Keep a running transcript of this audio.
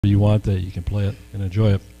you want that, you can play it and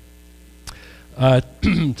enjoy it.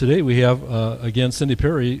 Today we have, again, Cindy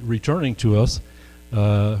Perri returning to us,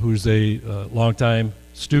 who's a longtime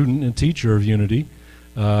student and teacher of Unity,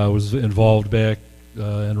 was involved back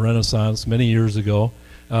in Renaissance many years ago.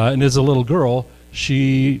 And as a little girl,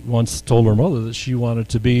 she once told her mother that she wanted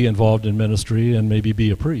to be involved in ministry and maybe be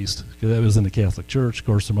a priest, because that was in the Catholic Church. Of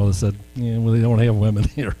course, her mother said, yeah, well, they don't have women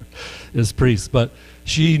here as priests. But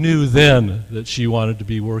she knew then that she wanted to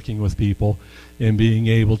be working with people and being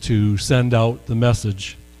able to send out the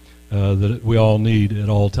message that we all need at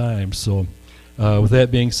all times. So with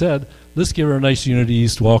that being said, let's give her a nice Unity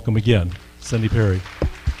East welcome again. Cindy Perri.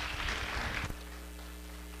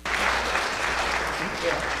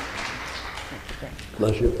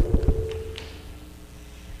 Bless you.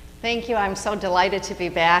 Thank you. I'm so delighted to be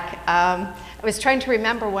back. I was trying to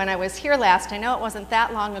remember when I was here last. I know it wasn't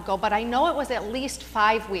that long ago, but I know it was at least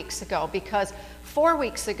 5 weeks ago, because 4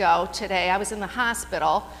 weeks ago today I was in the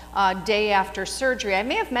hospital day after surgery. I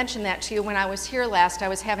may have mentioned that to you when I was here last. I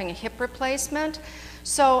was having a hip replacement.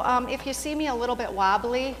 So if you see me a little bit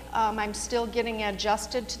wobbly, I'm still getting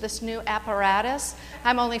adjusted to this new apparatus.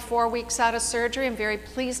 I'm only 4 weeks out of surgery. I'm very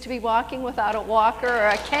pleased to be walking without a walker or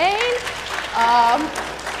a cane.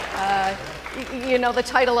 You know, the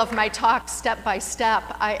title of my talk, Step by Step,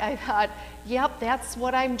 I thought, yep, that's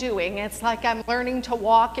what I'm doing. It's like I'm learning to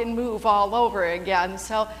walk and move all over again.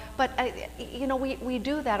 So, but you know, we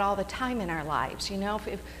do that all the time in our lives. You know,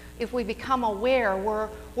 if we become aware, we're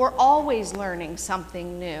always learning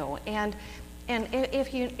something new. And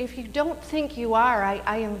if you don't think you are,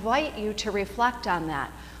 I invite you to reflect on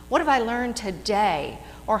that. What have I learned today?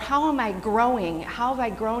 Or how am I growing? How have I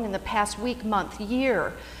grown in the past week, month,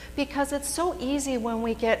 year? Because it's so easy when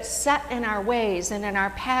we get set in our ways and in our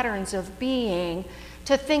patterns of being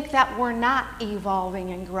to think that we're not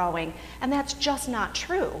evolving and growing. And that's just not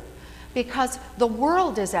true, because the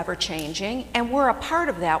world is ever changing and we're a part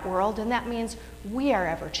of that world, and that means we are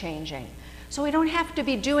ever changing. So we don't have to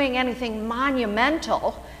be doing anything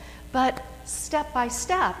monumental, but step by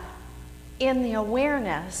step in the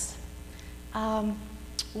awareness,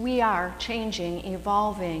 we are changing,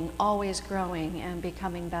 evolving, always growing, and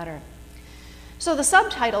becoming better. So the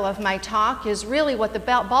subtitle of my talk is really what the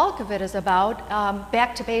bulk of it is about,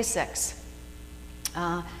 back to basics.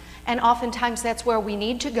 And oftentimes that's where we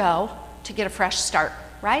need to go to get a fresh start,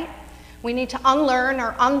 right? We need to unlearn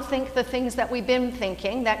or unthink the things that we've been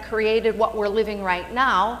thinking that created what we're living right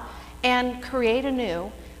now, and create anew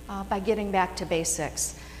by getting back to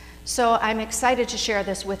basics. So I'm excited to share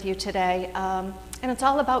this with you today. And it's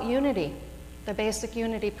all about unity, the basic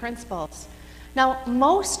unity principles. Now,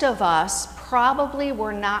 most of us probably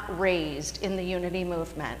were not raised in the unity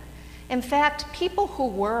movement. In fact, people who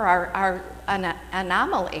were are an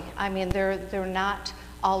anomaly. I mean, there are not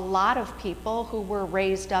a lot of people who were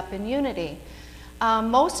raised up in unity.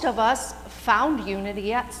 Most of us found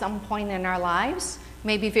unity at some point in our lives,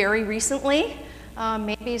 maybe very recently,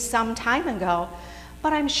 maybe some time ago.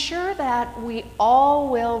 But I'm sure that we all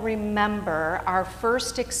will remember our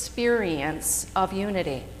first experience of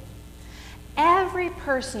unity. Every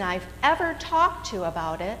person I've ever talked to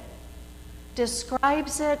about it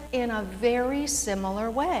describes it in a very similar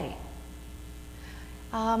way.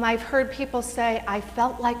 I've heard people say, I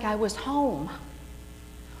felt like I was home,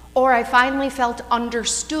 or I finally felt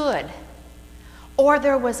understood, or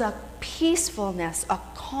there was a peacefulness, a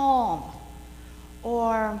calm,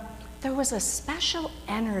 or there was a special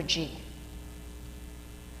energy.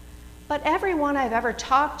 But everyone I've ever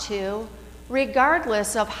talked to,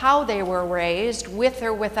 regardless of how they were raised, with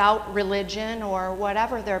or without religion or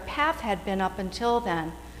whatever their path had been up until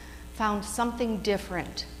then, found something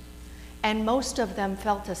different. And most of them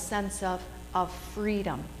felt a sense of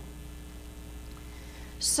freedom.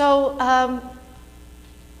 So I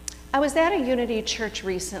was at a Unity church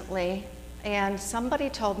recently, and somebody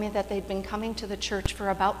told me that they'd been coming to the church for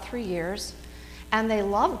about 3 years, and they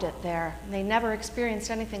loved it there. They never experienced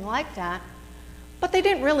anything like that, but they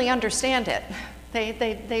didn't really understand it. They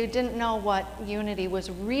didn't know what unity was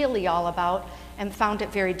really all about, and found it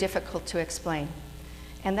very difficult to explain.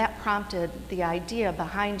 And that prompted the idea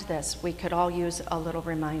behind this. We could all use a little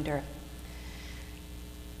reminder.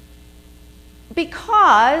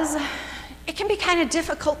 Because it can be kind of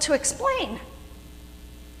difficult to explain.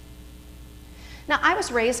 Now, I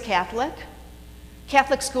was raised Catholic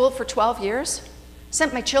school for 12 years,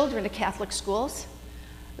 sent my children to Catholic schools,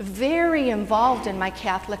 very involved in my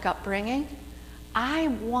Catholic upbringing. I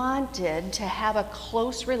wanted to have a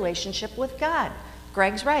close relationship with God.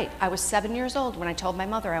 Greg's right. I was 7 years old when I told my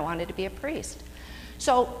mother I wanted to be a priest.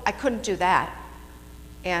 So I couldn't do that.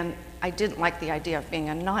 And I didn't like the idea of being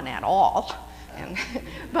a nun at all. And,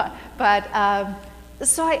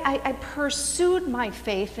 so I pursued my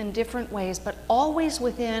faith in different ways, but always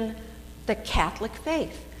within the Catholic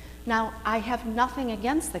faith. Now, I have nothing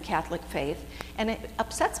against the Catholic faith, and it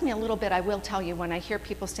upsets me a little bit, I will tell you, when I hear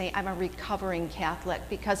people say I'm a recovering Catholic,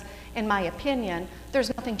 because in my opinion,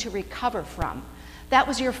 there's nothing to recover from. That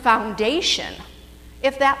was your foundation.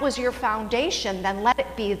 If that was your foundation, then let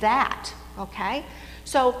it be that, okay?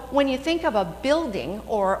 So when you think of a building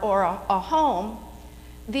or a home,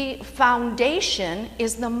 the foundation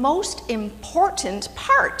is the most important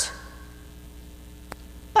part,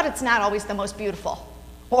 but it's not always the most beautiful,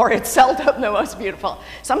 or it's seldom the most beautiful.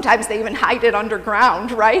 Sometimes they even hide it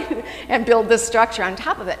underground, right, and build this structure on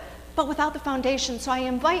top of it, but without the foundation. So I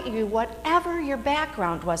invite you, whatever your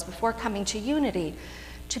background was before coming to Unity,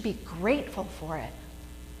 to be grateful for it,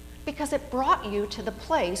 because it brought you to the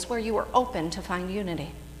place where you were open to find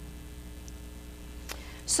unity.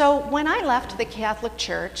 So when I left the Catholic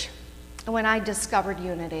Church, when I discovered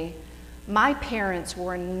unity, my parents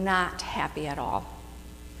were not happy at all.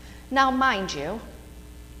 Now, mind you,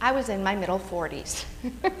 I was in my middle 40s.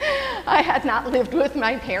 I had not lived with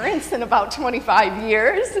my parents in about 25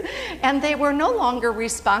 years, and they were no longer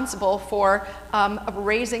responsible for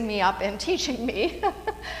raising me up and teaching me.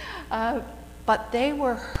 But they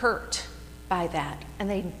were hurt by that, and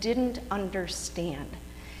they didn't understand.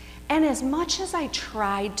 And as much as I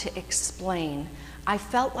tried to explain, I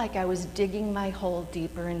felt like I was digging my hole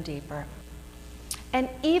deeper and deeper. And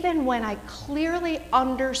even when I clearly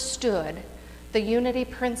understood the unity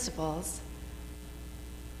principles,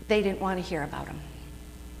 they didn't want to hear about them.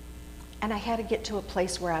 And I had to get to a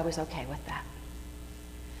place where I was okay with that.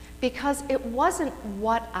 Because it wasn't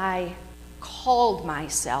what I called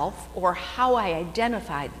myself or how I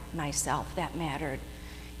identified myself that mattered.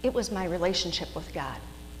 It was my relationship with God.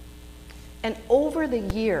 And over the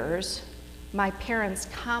years, my parents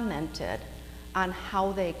commented on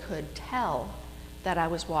how they could tell that I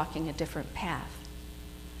was walking a different path.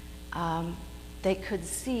 They could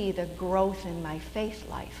see the growth in my faith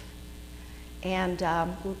life. And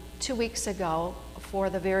 2 weeks ago, for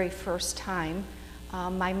the very first time,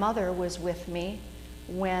 my mother was with me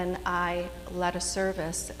when I led a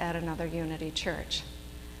service at another Unity church.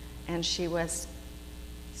 And she was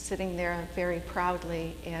sitting there very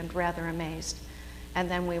proudly and rather amazed. And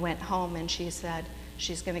then we went home, and she said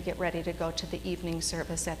she's going to get ready to go to the evening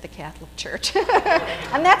service at the Catholic Church.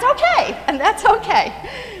 And that's okay, and that's okay.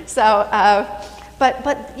 So,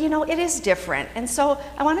 but you know, it is different. And so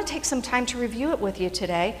I want to take some time to review it with you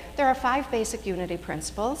today. There are 5 basic unity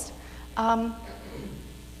principles.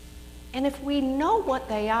 And if we know what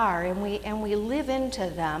they are and we live into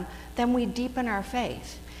them, then we deepen our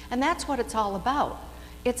faith. And that's what it's all about.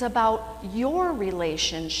 It's about your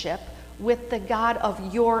relationship with the God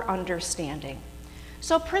of your understanding.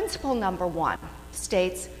 So principle number 1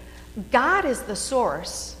 states, God is the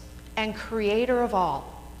source and creator of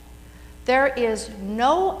all. There is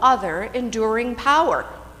no other enduring power.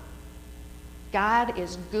 God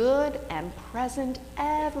is good and present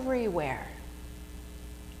everywhere.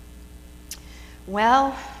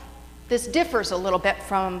 Well, this differs a little bit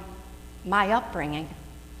from my upbringing,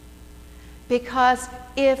 because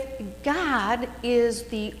if God is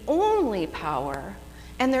the only power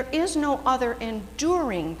and there is no other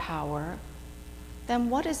enduring power, then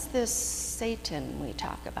what is this Satan we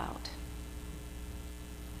talk about?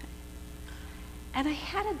 And I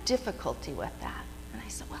had a difficulty with that. And I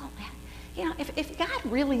said, well, you know, if God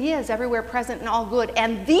really is everywhere present and all good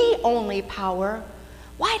and the only power,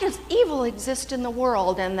 why does evil exist in the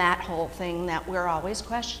world? And that whole thing that we're always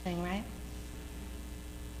questioning, right?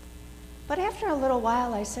 But after a little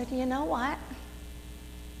while, I said, you know what?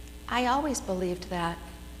 I always believed that.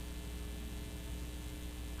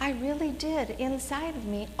 I really did, inside of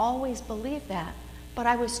me, always believe that. But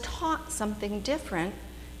I was taught something different,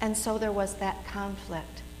 and so there was that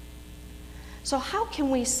conflict. So how can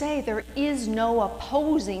we say there is no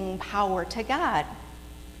opposing power to God?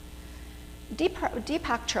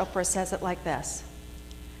 Deepak Chopra says it like this: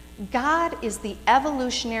 God is the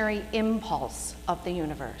evolutionary impulse of the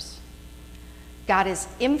universe. God is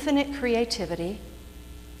infinite creativity,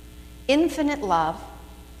 infinite love,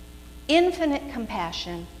 infinite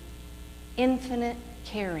compassion, infinite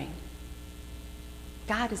caring.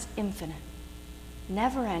 God is infinite,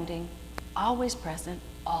 never ending, always present,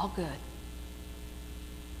 all good.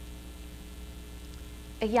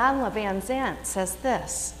 Iyanla Van Zandt says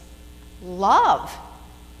this: love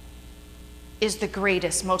is the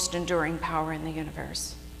greatest, most enduring power in the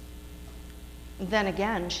universe. Then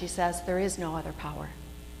again, she says there is no other power.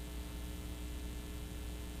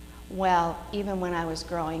 Well, even when I was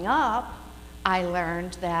growing up, I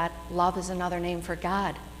learned that love is another name for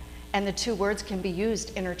God, and the two words can be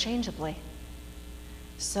used interchangeably.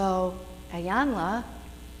 So Iyanla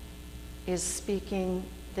is speaking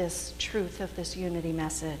this truth of this unity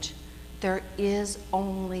message. There is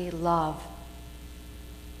only love.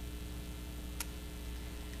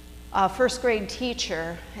 A first grade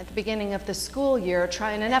teacher at the beginning of the school year,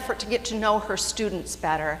 trying an effort to get to know her students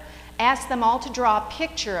better, asked them all to draw a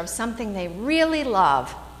picture of something they really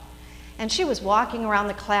love. And she was walking around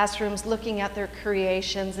the classrooms looking at their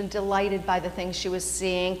creations and delighted by the things she was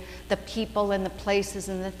seeing, the people and the places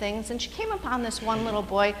and the things. And she came upon this one little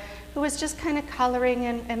boy who was just kind of coloring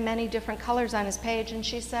in many different colors on his page. And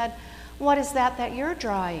she said, "What is that you're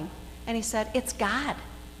drawing?" And he said, "It's God."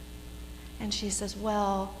 And she says,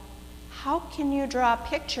 "Well, how can you draw a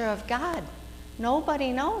picture of God?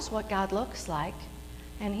 Nobody knows what God looks like."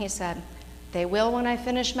 And he said, "They will when I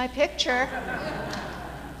finish my picture."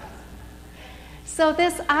 So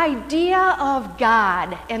this idea of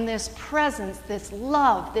God and this presence, this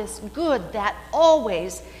love, this good that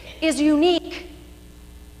always is unique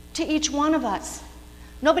to each one of us.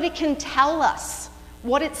 Nobody can tell us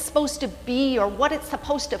what it's supposed to be or what it's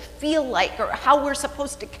supposed to feel like or how we're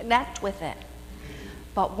supposed to connect with it.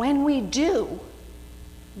 But when we do,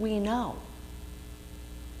 we know.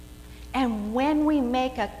 And when we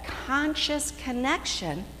make a conscious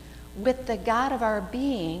connection with the God of our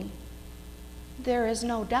being, there is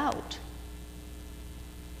no doubt.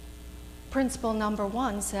 Principle number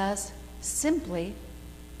 1 says simply,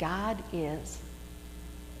 God is.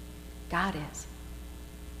 God is.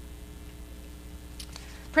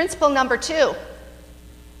 Principle number 2,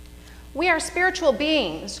 we are spiritual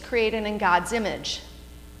beings created in God's image.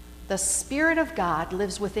 The Spirit of God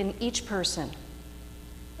lives within each person.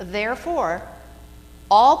 Therefore,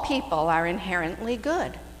 all people are inherently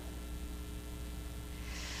good.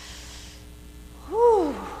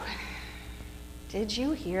 Whew. Did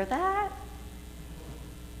you hear that?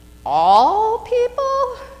 All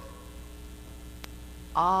people?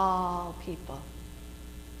 All people.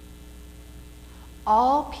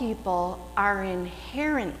 All people are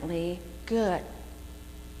inherently good.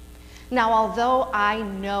 Now, although I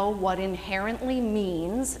know what inherently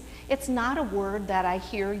means, it's not a word that I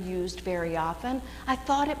hear used very often. I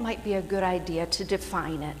thought it might be a good idea to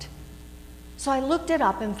define it. So I looked it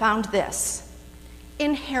up and found this.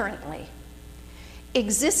 Inherently,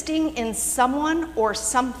 existing in someone or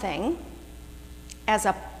something as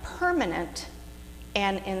a permanent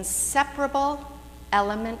and inseparable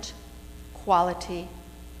element, quality,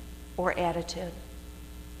 or attitude.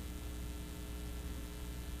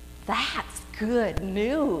 That's good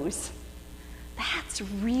news. That's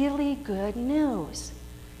really good news.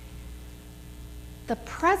 The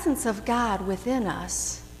presence of God within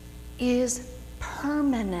us is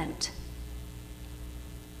permanent.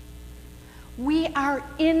 We are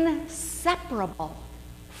inseparable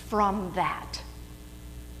from that.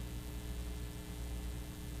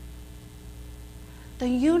 The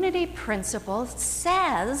unity principle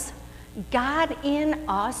says God in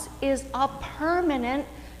us is a permanent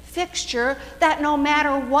fixture that no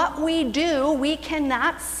matter what we do, we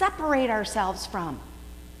cannot separate ourselves from.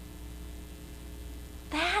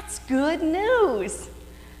 That's good news.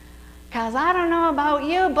 Because I don't know about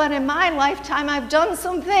you, but in my lifetime I've done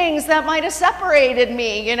some things that might have separated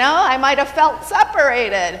me, you know? I might have felt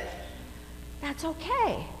separated. That's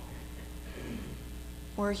okay.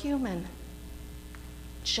 We're human.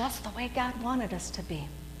 Just the way God wanted us to be.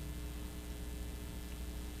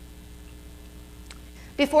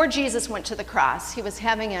 Before Jesus went to the cross, he was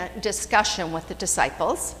having a discussion with the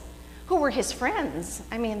disciples, who were his friends.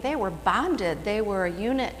 I mean, they were bonded. They were a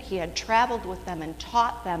unit. He had traveled with them and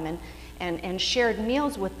taught them and shared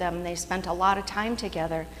meals with them. They spent a lot of time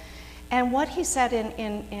together. And what he said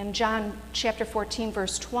in John chapter 14,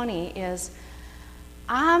 verse 20 is,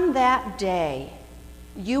 "On that day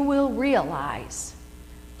you will realize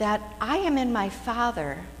that I am in my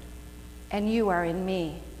Father and you are in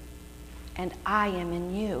me, and I am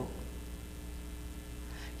in you."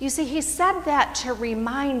 You see, he said that to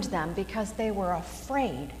remind them because they were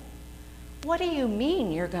afraid. What do you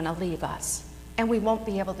mean you're going to leave us and we won't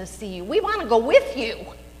be able to see you? We want to go with you.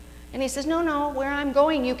 And he says, no, where I'm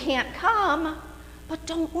going you can't come, but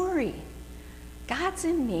don't worry. God's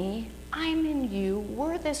in me, I'm in you.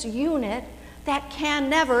 We're this unit that can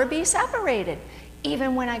never be separated,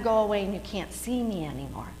 even when I go away and you can't see me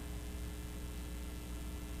anymore.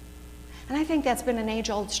 And I think that's been an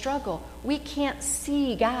age-old struggle. We can't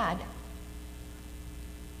see God.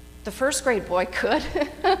 The first grade boy could,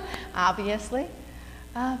 obviously.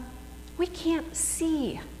 We can't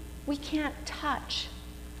see we can't touch.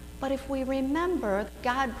 But if we remember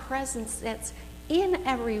God's presence that's in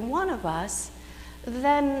every one of us,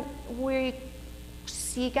 then we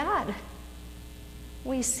see God.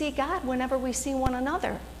 We see God whenever we see one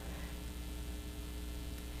another.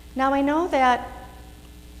 Now, I know that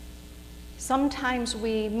sometimes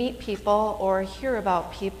we meet people or hear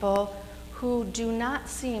about people who do not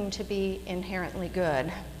seem to be inherently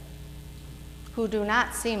good, who do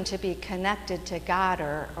not seem to be connected to God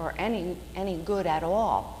or any good at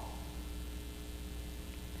all.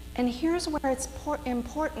 And here's where it's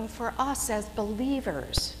important for us as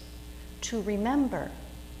believers to remember.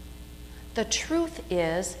 The truth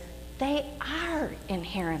is, they are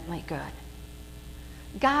inherently good.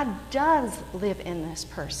 God does live in this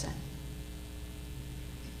person.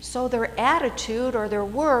 So their attitude or their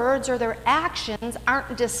words or their actions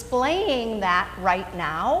aren't displaying that right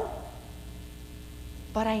now,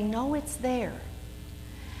 but I know it's there.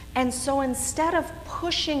 And so instead of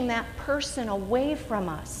pushing that person away from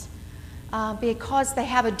us because they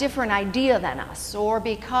have a different idea than us, or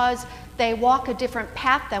because they walk a different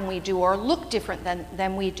path than we do, or look different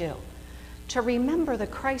than we do, to remember the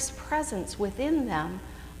Christ presence within them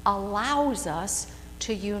allows us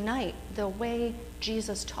to unite the way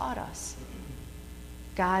Jesus taught us.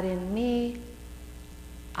 God in me,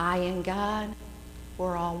 I in God,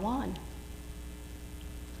 we're all one.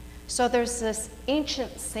 So there's this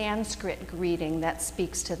ancient Sanskrit greeting that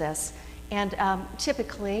speaks to this, and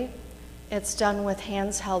typically it's done with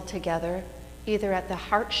hands held together, either at the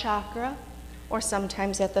heart chakra or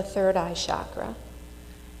sometimes at the third eye chakra,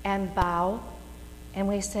 and bow, and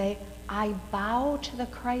we say, I bow to the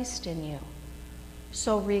Christ in you.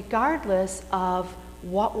 So regardless of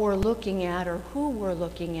what we're looking at or who we're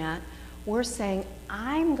looking at, we're saying,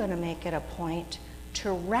 I'm going to make it a point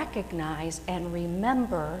to recognize and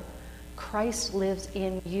remember Christ lives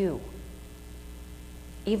in you,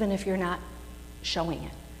 even if you're not showing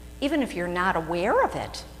it, even if you're not aware of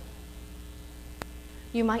it.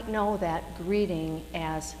 You might know that greeting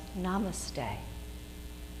as Namaste.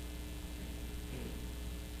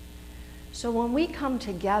 So when we come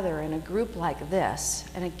together in a group like this,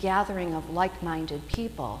 in a gathering of like-minded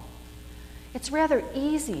people, it's rather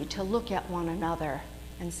easy to look at one another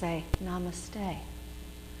and say, Namaste.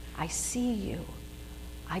 I see you.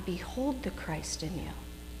 I behold the Christ in you.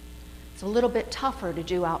 It's a little bit tougher to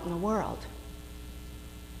do out in the world.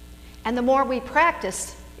 And the more we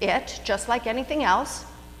practice it, just like anything else,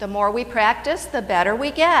 the more we practice, the better we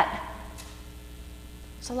get.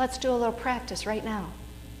 So let's do a little practice right now.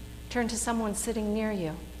 Turn to someone sitting near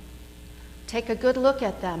you. Take a good look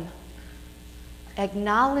at them.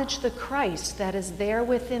 Acknowledge the Christ that is there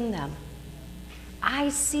within them. I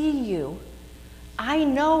see you. I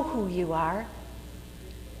know who you are.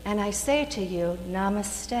 And I say to you,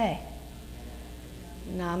 Namaste.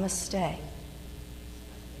 Namaste.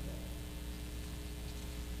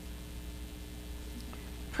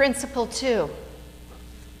 Principle 2,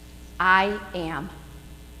 I am.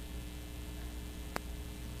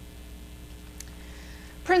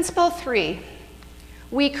 Principle 3,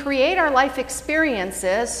 we create our life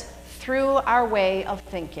experiences through our way of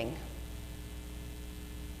thinking.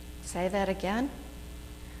 Say that again.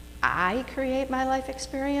 I create my life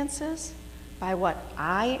experiences by what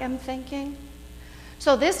I am thinking.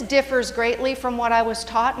 So this differs greatly from what I was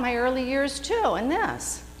taught in my early years too, in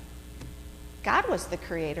this. God was the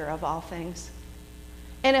creator of all things.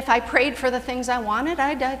 And if I prayed for the things I wanted,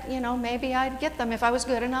 maybe I'd get them if I was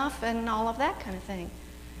good enough and all of that kind of thing.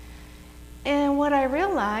 And what I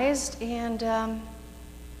realized, and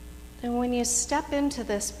when you step into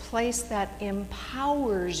this place that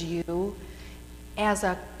empowers you as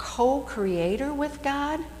a co-creator with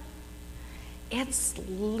God, it's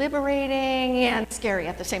liberating and scary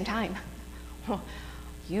at the same time.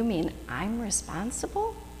 You mean I'm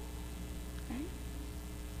responsible? Okay.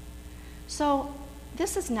 So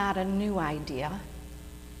this is not a new idea.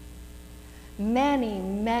 Many,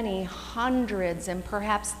 many hundreds and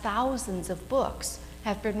perhaps thousands of books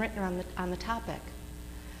have been written on the topic.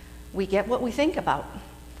 We get what we think about.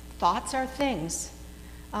 Thoughts are things.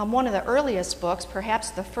 One of the earliest books,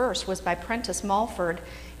 perhaps the first, was by Prentice Mulford,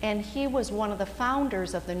 and he was one of the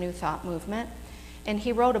founders of the New Thought movement, and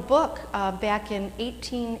he wrote a book back in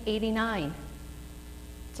 1889.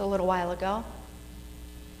 It's a little while ago.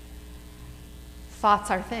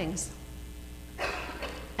 Thoughts are things.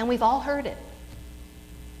 And we've all heard it.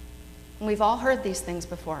 And we've all heard these things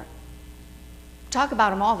before. Talk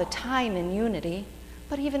about them all the time in unity,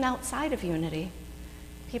 but even outside of unity.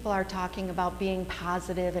 People are talking about being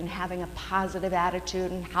positive and having a positive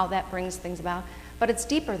attitude and how that brings things about, but it's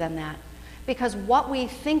deeper than that. Because what we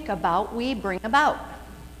think about, we bring about.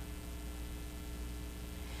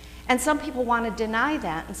 And some people want to deny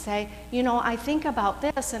that and say, you know, I think about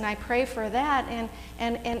this and I pray for that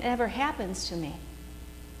and it never happens to me.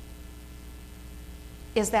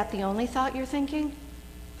 Is that the only thought you're thinking?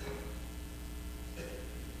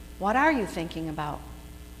 What are you thinking about?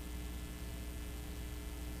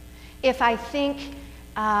 If I think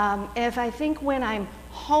when I'm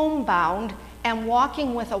homebound and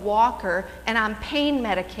walking with a walker and on pain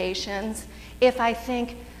medications, if I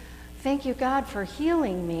think, thank you, God, for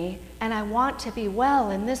healing me, and I want to be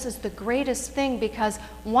well, and this is the greatest thing because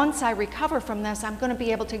once I recover from this, I'm going to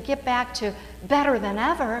be able to get back to better than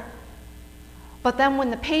ever. But then when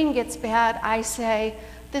the pain gets bad, I say,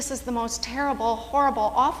 this is the most terrible,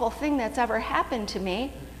 horrible, awful thing that's ever happened to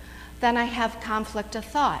me. Then I have conflict of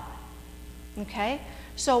thought. Okay?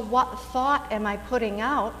 So what thought am I putting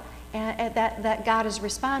out that God is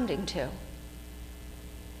responding to?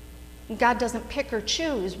 God doesn't pick or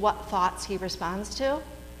choose what thoughts he responds to.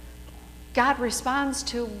 God responds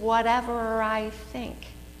to whatever I think.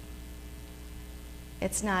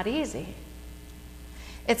 It's not easy.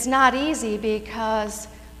 It's not easy because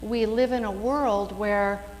we live in a world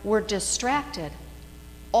where we're distracted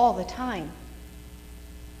all the time.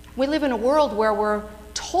 We live in a world where we're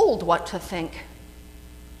told what to think.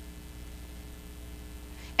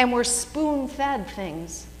 And we're spoon-fed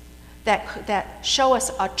things that show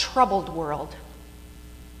us a troubled world.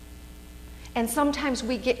 And sometimes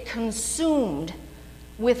we get consumed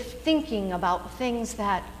with thinking about things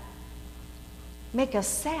that make us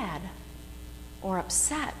sad or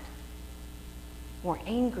upset or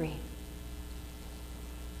angry.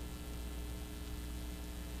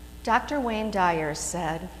 Dr. Wayne Dyer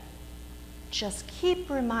said, just keep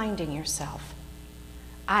reminding yourself,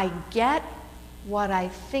 I get what I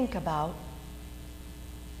think about,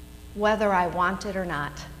 whether I want it or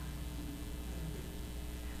not.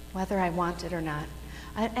 Whether I want it or not.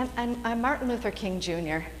 And Martin Luther King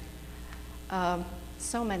Jr.,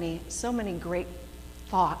 so many great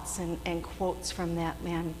thoughts and quotes from that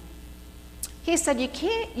man. He said,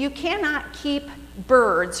 you cannot keep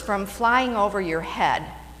birds from flying over your head,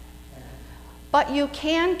 but you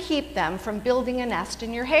can keep them from building a nest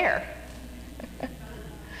in your hair.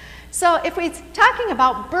 So if we're talking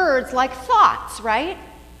about birds like thoughts, right?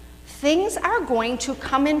 Things are going to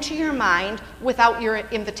come into your mind without your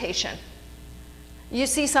invitation. You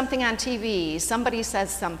see something on TV, somebody says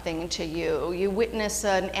something to you, you witness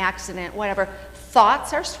an accident, whatever.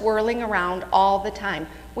 Thoughts are swirling around all the time.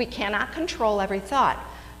 We cannot control every thought.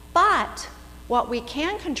 But what we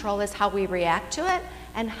can control is how we react to it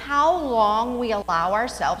and how long we allow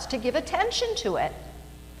ourselves to give attention to it.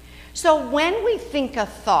 So when we think a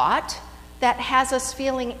thought that has us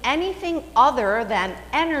feeling anything other than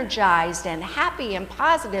energized and happy and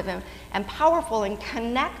positive and powerful and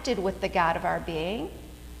connected with the God of our being,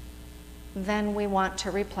 then we want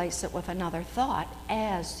to replace it with another thought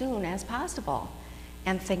as soon as possible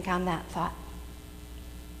and think on that thought.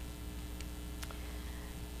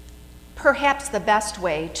 Perhaps the best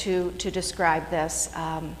way to describe this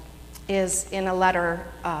is in a letter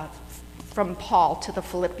from Paul to the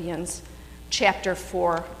Philippians, chapter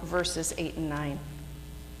 4, verses 8 and 9.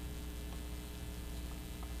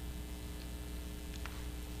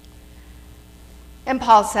 And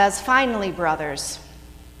Paul says, finally, brothers,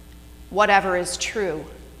 whatever is true,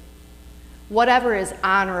 whatever is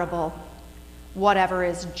honorable, whatever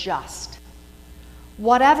is just,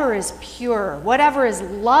 whatever is pure, whatever is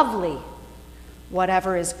lovely,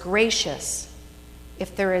 whatever is gracious,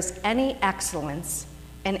 if there is any excellence,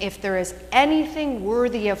 and if there is anything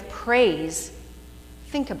worthy of praise,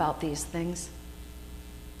 think about these things.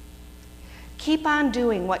 Keep on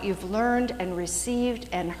doing what you've learned and received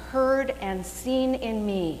and heard and seen in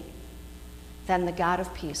me. Then the God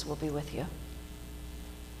of peace will be with you.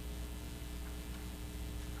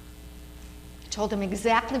 I told him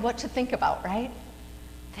exactly what to think about, right?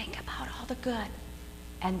 Think about all the good,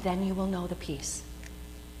 and then you will know the peace.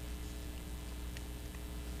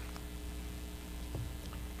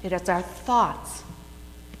 It is our thoughts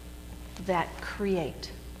that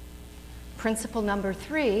create. Principle number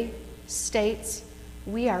 3 states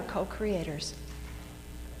we are co-creators.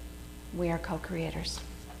 We are co-creators.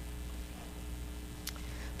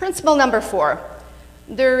 Principle number 4,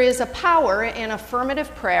 there is a power in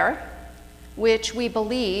affirmative prayer which we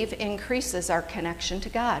believe increases our connection to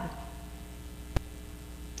God.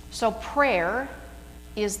 So prayer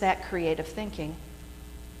is that creative thinking.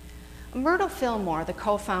 Myrtle Fillmore, the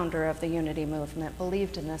co-founder of the Unity Movement,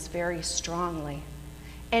 believed in this very strongly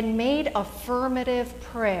and made affirmative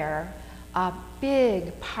prayer a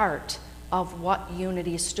big part of what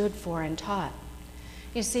unity stood for and taught.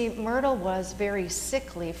 You see, Myrtle was very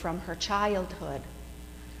sickly from her childhood.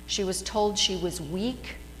 She was told she was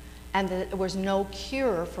weak and that there was no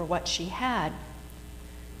cure for what she had.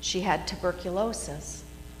 She had tuberculosis.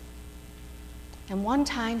 And one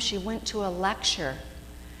time she went to a lecture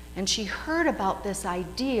and she heard about this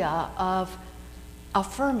idea of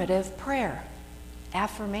affirmative prayer,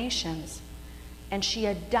 affirmations. And she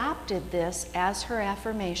adopted this as her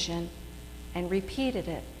affirmation and repeated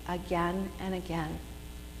it again and again.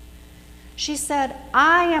 She said,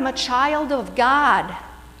 "I am a child of God,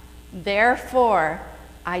 therefore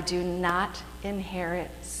I do not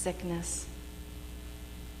inherit sickness."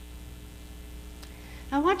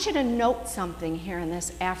 I want you to note something here in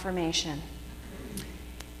this affirmation.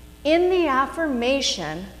 In the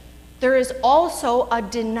affirmation, there is also a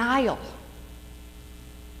denial.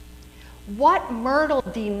 What Myrtle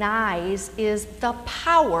denies is the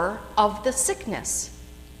power of the sickness.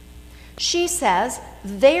 She says,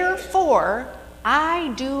 "Therefore, I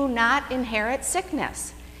do not inherit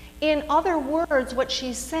sickness." In other words, what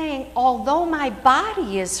she's saying, although my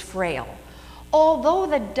body is frail, although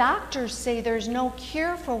the doctors say there's no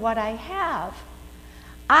cure for what I have,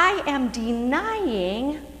 I am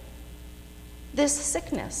denying this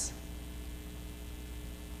sickness.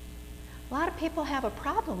 A lot of people have a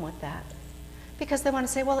problem with that because they want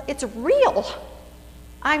to say, well, it's real.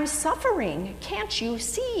 I'm suffering. Can't you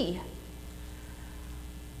see?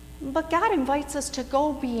 But God invites us to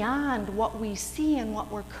go beyond what we see and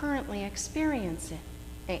what we're currently experiencing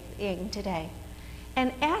today,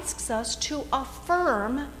 and asks us to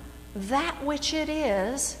affirm that which it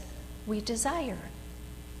is we desire.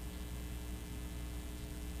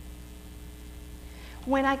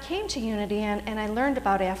 When I came to Unity and I learned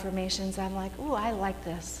about affirmations, I'm like, ooh, I like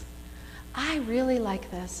this. I really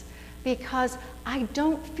like this because I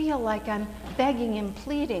don't feel like I'm begging and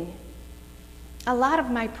pleading. A lot of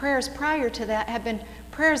my prayers prior to that have been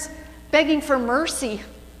prayers begging for mercy,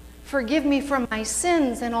 forgive me from my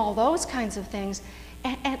sins and all those kinds of things,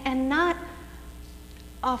 and not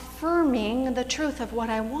affirming the truth of what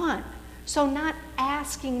I want. So not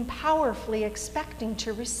asking powerfully, expecting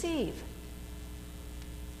to receive.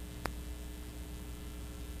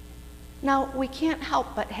 Now, we can't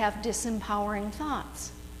help but have disempowering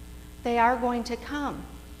thoughts. They are going to come,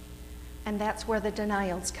 and that's where the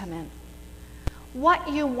denials come in.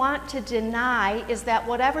 What you want to deny is that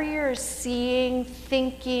whatever you're seeing,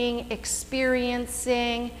 thinking,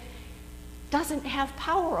 experiencing doesn't have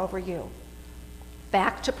power over you.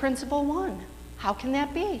 Back to principle 1. How can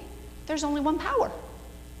that be? There's only one power.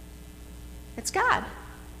 It's God,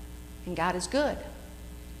 and God is good.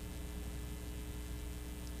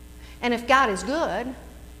 And if God is good,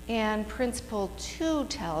 and principle 2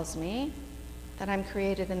 tells me that I'm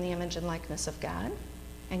created in the image and likeness of God,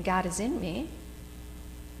 and God is in me,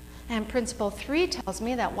 and principle 3 tells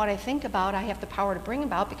me that what I think about, I have the power to bring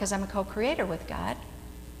about because I'm a co-creator with God,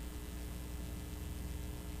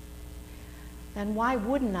 then why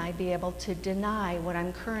wouldn't I be able to deny what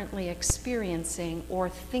I'm currently experiencing or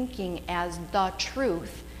thinking as the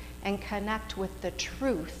truth and connect with the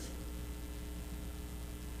truth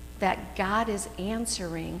that God is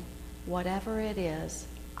answering whatever it is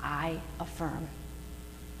I affirm?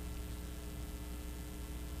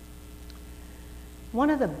 One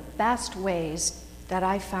of the best ways that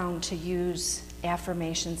I found to use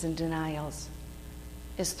affirmations and denials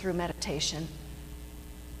is through meditation.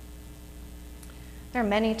 There are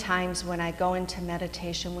many times when I go into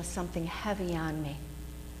meditation with something heavy on me.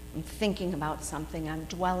 I'm thinking about something, I'm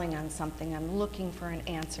dwelling on something, I'm looking for an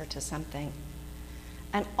answer to something.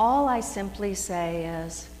 And all I simply say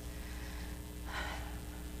is,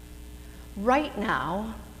 right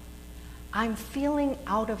now, I'm feeling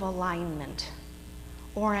out of alignment,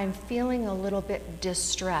 or I'm feeling a little bit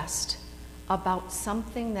distressed about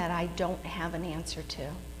something that I don't have an answer to.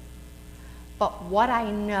 But what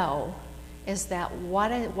I know is that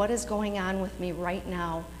what is going on with me right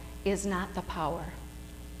now is not the power.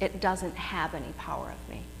 It doesn't have any power of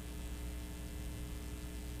me.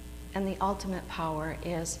 And the ultimate power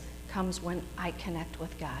comes when I connect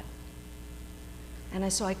with God.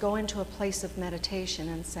 And so I go into a place of meditation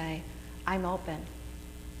and say, I'm open.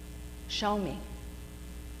 Show me.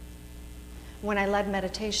 When I led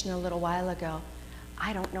meditation a little while ago,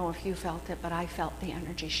 I don't know if you felt it, but I felt the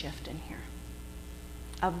energy shift in here.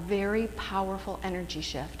 A very powerful energy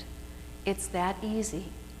shift. It's that easy.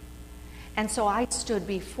 And so I stood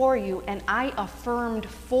before you and I affirmed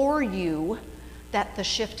for you that the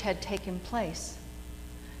shift had taken place.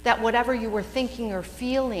 That whatever you were thinking or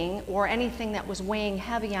feeling or anything that was weighing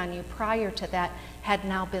heavy on you prior to that had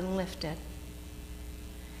now been lifted.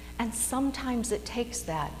 And sometimes it takes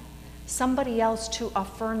that, somebody else to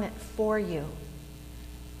affirm it for you.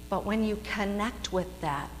 But when you connect with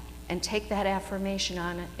that and take that affirmation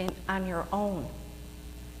on your own,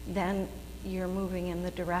 then you're moving in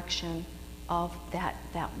the direction of that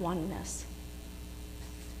oneness.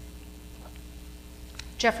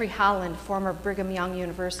 Jeffrey Holland, former Brigham Young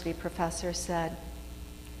University professor, said,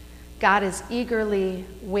 God is eagerly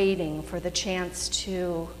waiting for the chance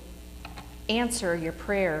to answer your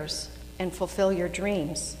prayers and fulfill your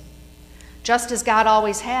dreams, just as God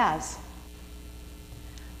always has.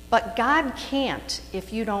 But God can't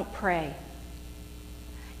if you don't pray.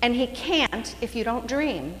 And He can't if you don't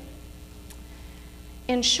dream.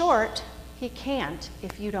 In short, He can't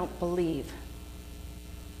if you don't believe.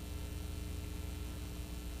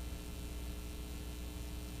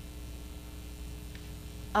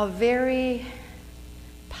 A very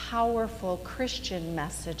powerful Christian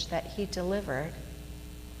message that he delivered.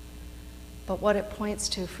 But what it points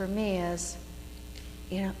to for me is,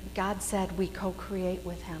 God said we co-create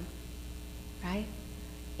with Him, right?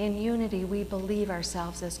 In unity, we believe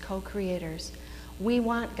ourselves as co-creators. We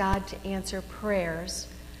want God to answer prayers,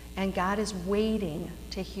 and God is waiting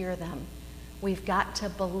to hear them. We've got to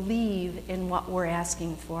believe in what we're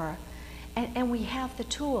asking for. And we have the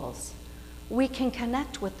tools. We can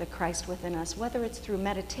connect with the Christ within us, whether it's through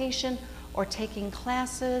meditation or taking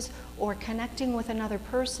classes or connecting with another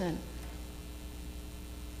person.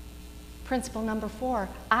 Principle number 4,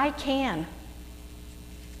 I can.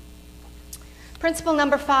 Principle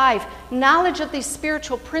number 5, knowledge of these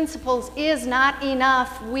spiritual principles is not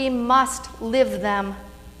enough. We must live them.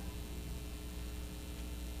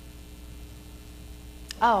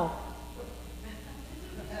 Oh,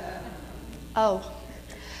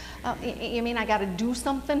 you mean I got to do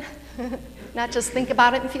something? Not just think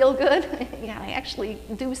about it and feel good? Yeah, I actually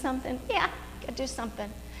do something? Yeah, got to do something.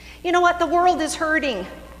 You know what? The world is hurting.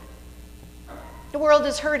 The world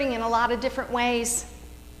is hurting in a lot of different ways.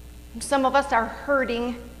 Some of us are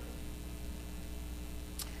hurting.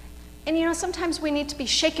 And sometimes we need to be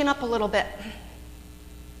shaken up a little bit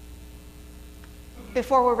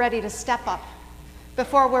before we're ready to step up,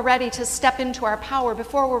 before we're ready to step into our power,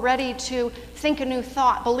 before we're ready to think a new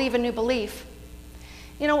thought, believe a new belief.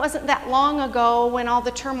 It wasn't that long ago when all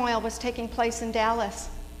the turmoil was taking place in Dallas.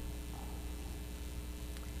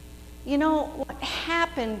 What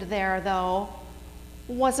happened there, though,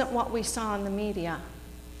 wasn't what we saw in the media.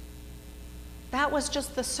 That was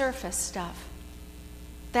just the surface stuff.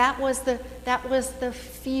 That was the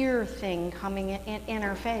fear thing coming in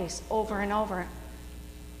our face over and over.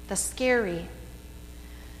 The scary.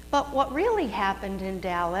 But what really happened in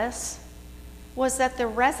Dallas was that the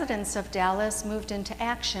residents of Dallas moved into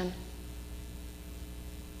action.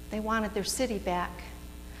 They wanted their city back.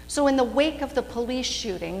 So in the wake of the police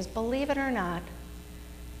shootings, believe it or not,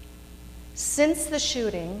 since the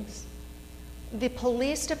shootings, the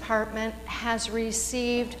police department has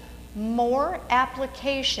received more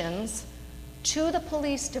applications to the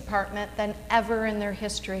police department than ever in their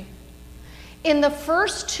history. In the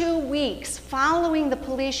first 2 weeks following the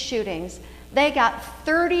police shootings, they got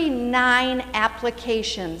 39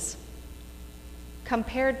 applications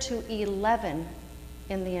compared to 11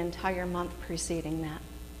 in the entire month preceding that.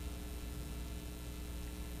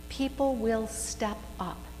 People will step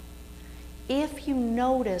up. If you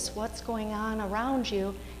notice what's going on around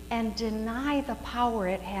you and deny the power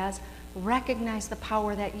it has, recognize the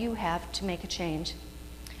power that you have to make a change.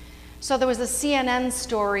 So there was a CNN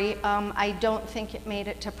story, I don't think it made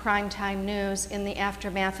it to primetime news, in the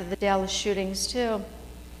aftermath of the Dallas shootings too.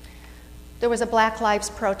 There was a Black Lives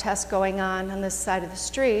protest going on this side of the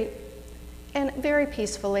street, and very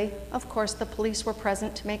peacefully, of course, the police were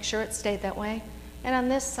present to make sure it stayed that way. And on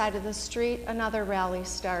this side of the street, another rally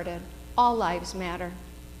started. All lives matter.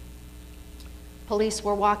 Police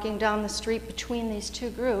were walking down the street between these two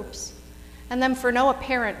groups, and then for no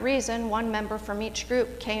apparent reason, one member from each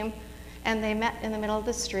group came and they met in the middle of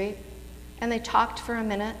the street, and they talked for a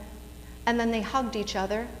minute, and then they hugged each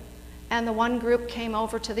other, and the one group came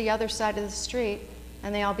over to the other side of the street,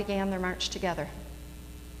 and they all began their march together.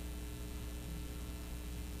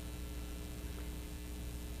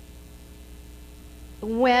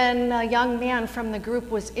 When a young man from the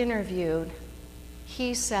group was interviewed,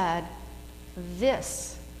 he said,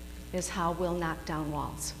 "This is how we'll knock down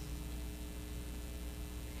walls."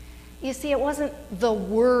 You see, it wasn't the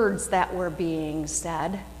words that were being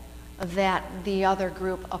said that the other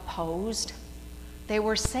group opposed. They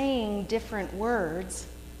were saying different words,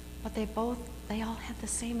 but they both they all had the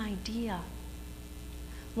same idea.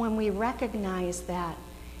 When we recognize that,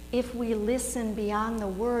 if we listen beyond the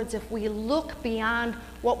words, if we look beyond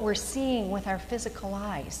what we're seeing with our physical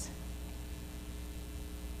eyes.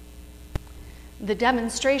 The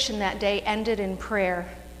demonstration that day ended in prayer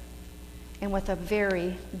and with a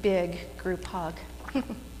very big group hug. It's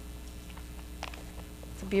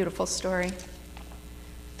a beautiful story.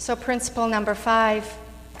 So principle number 5,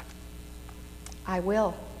 I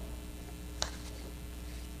will.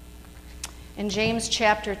 In James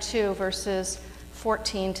chapter 2, verses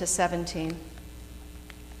 14 to 17.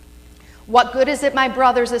 What good is it, my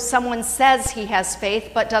brothers, if someone says he has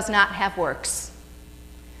faith but does not have works?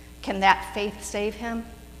 Can that faith save him?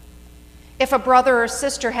 If a brother or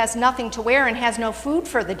sister has nothing to wear and has no food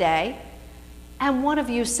for the day, and one of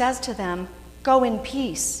you says to them, go in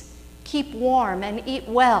peace, keep warm, and eat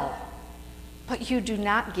well, but you do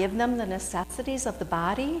not give them the necessities of the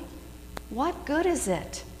body, what good is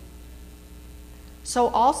it? So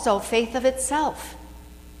also faith of itself,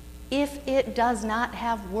 if it does not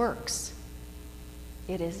have works,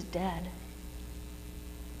 it is dead.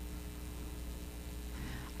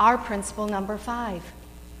 Our principle number 5,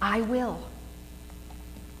 I will.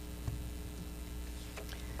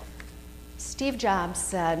 Steve Jobs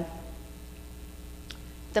said,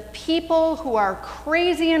 the people who are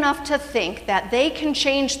crazy enough to think that they can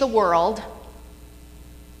change the world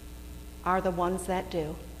are the ones that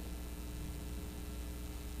do.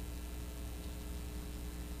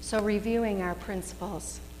 So reviewing our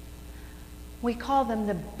principles, we call them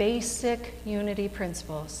the basic unity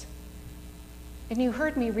principles. And you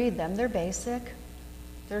heard me read them. They're basic,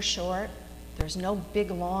 they're short, there's no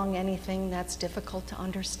big, long anything that's difficult to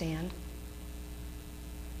understand.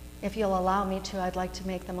 If you'll allow me to, I'd like to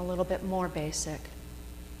make them a little bit more basic.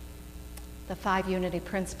 The 5 unity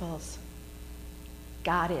principles.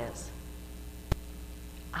 God is.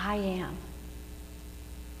 I am.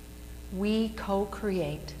 We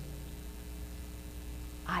co-create.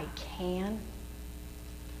 I can,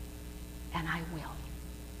 and I will.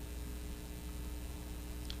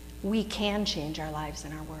 We can change our lives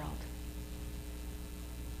and our world.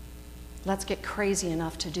 Let's get crazy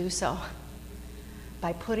enough to do so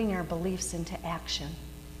by putting our beliefs into action.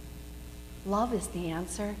 Love is the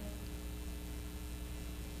answer.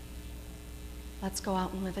 Let's go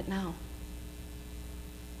out and live it now.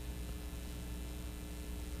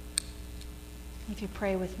 If you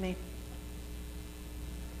pray with me.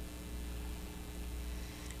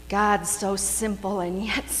 God, so simple and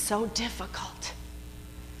yet so difficult.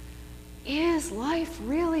 Is life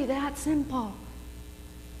really that simple?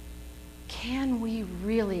 Can we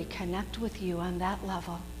really connect with you on that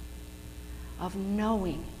level of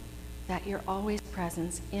knowing that you're always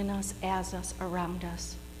present in us, as us, around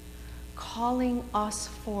us, calling us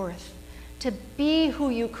forth to be who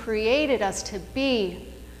you created us to be,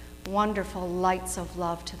 wonderful lights of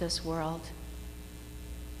love to this world.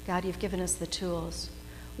 God, you've given us the tools.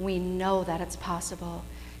 We know that it's possible.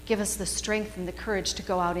 Give us the strength and the courage to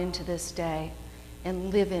go out into this day and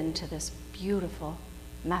live into this beautiful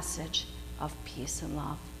message of peace and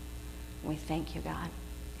love. We thank you, God.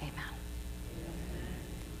 Amen.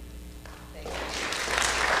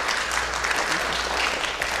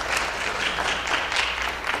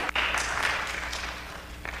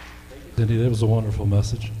 Cindy, that was a wonderful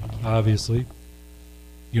message. Obviously,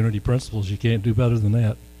 unity principles, you can't do better than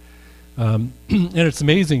that. And it's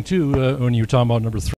amazing, too, when you're talking about number 3.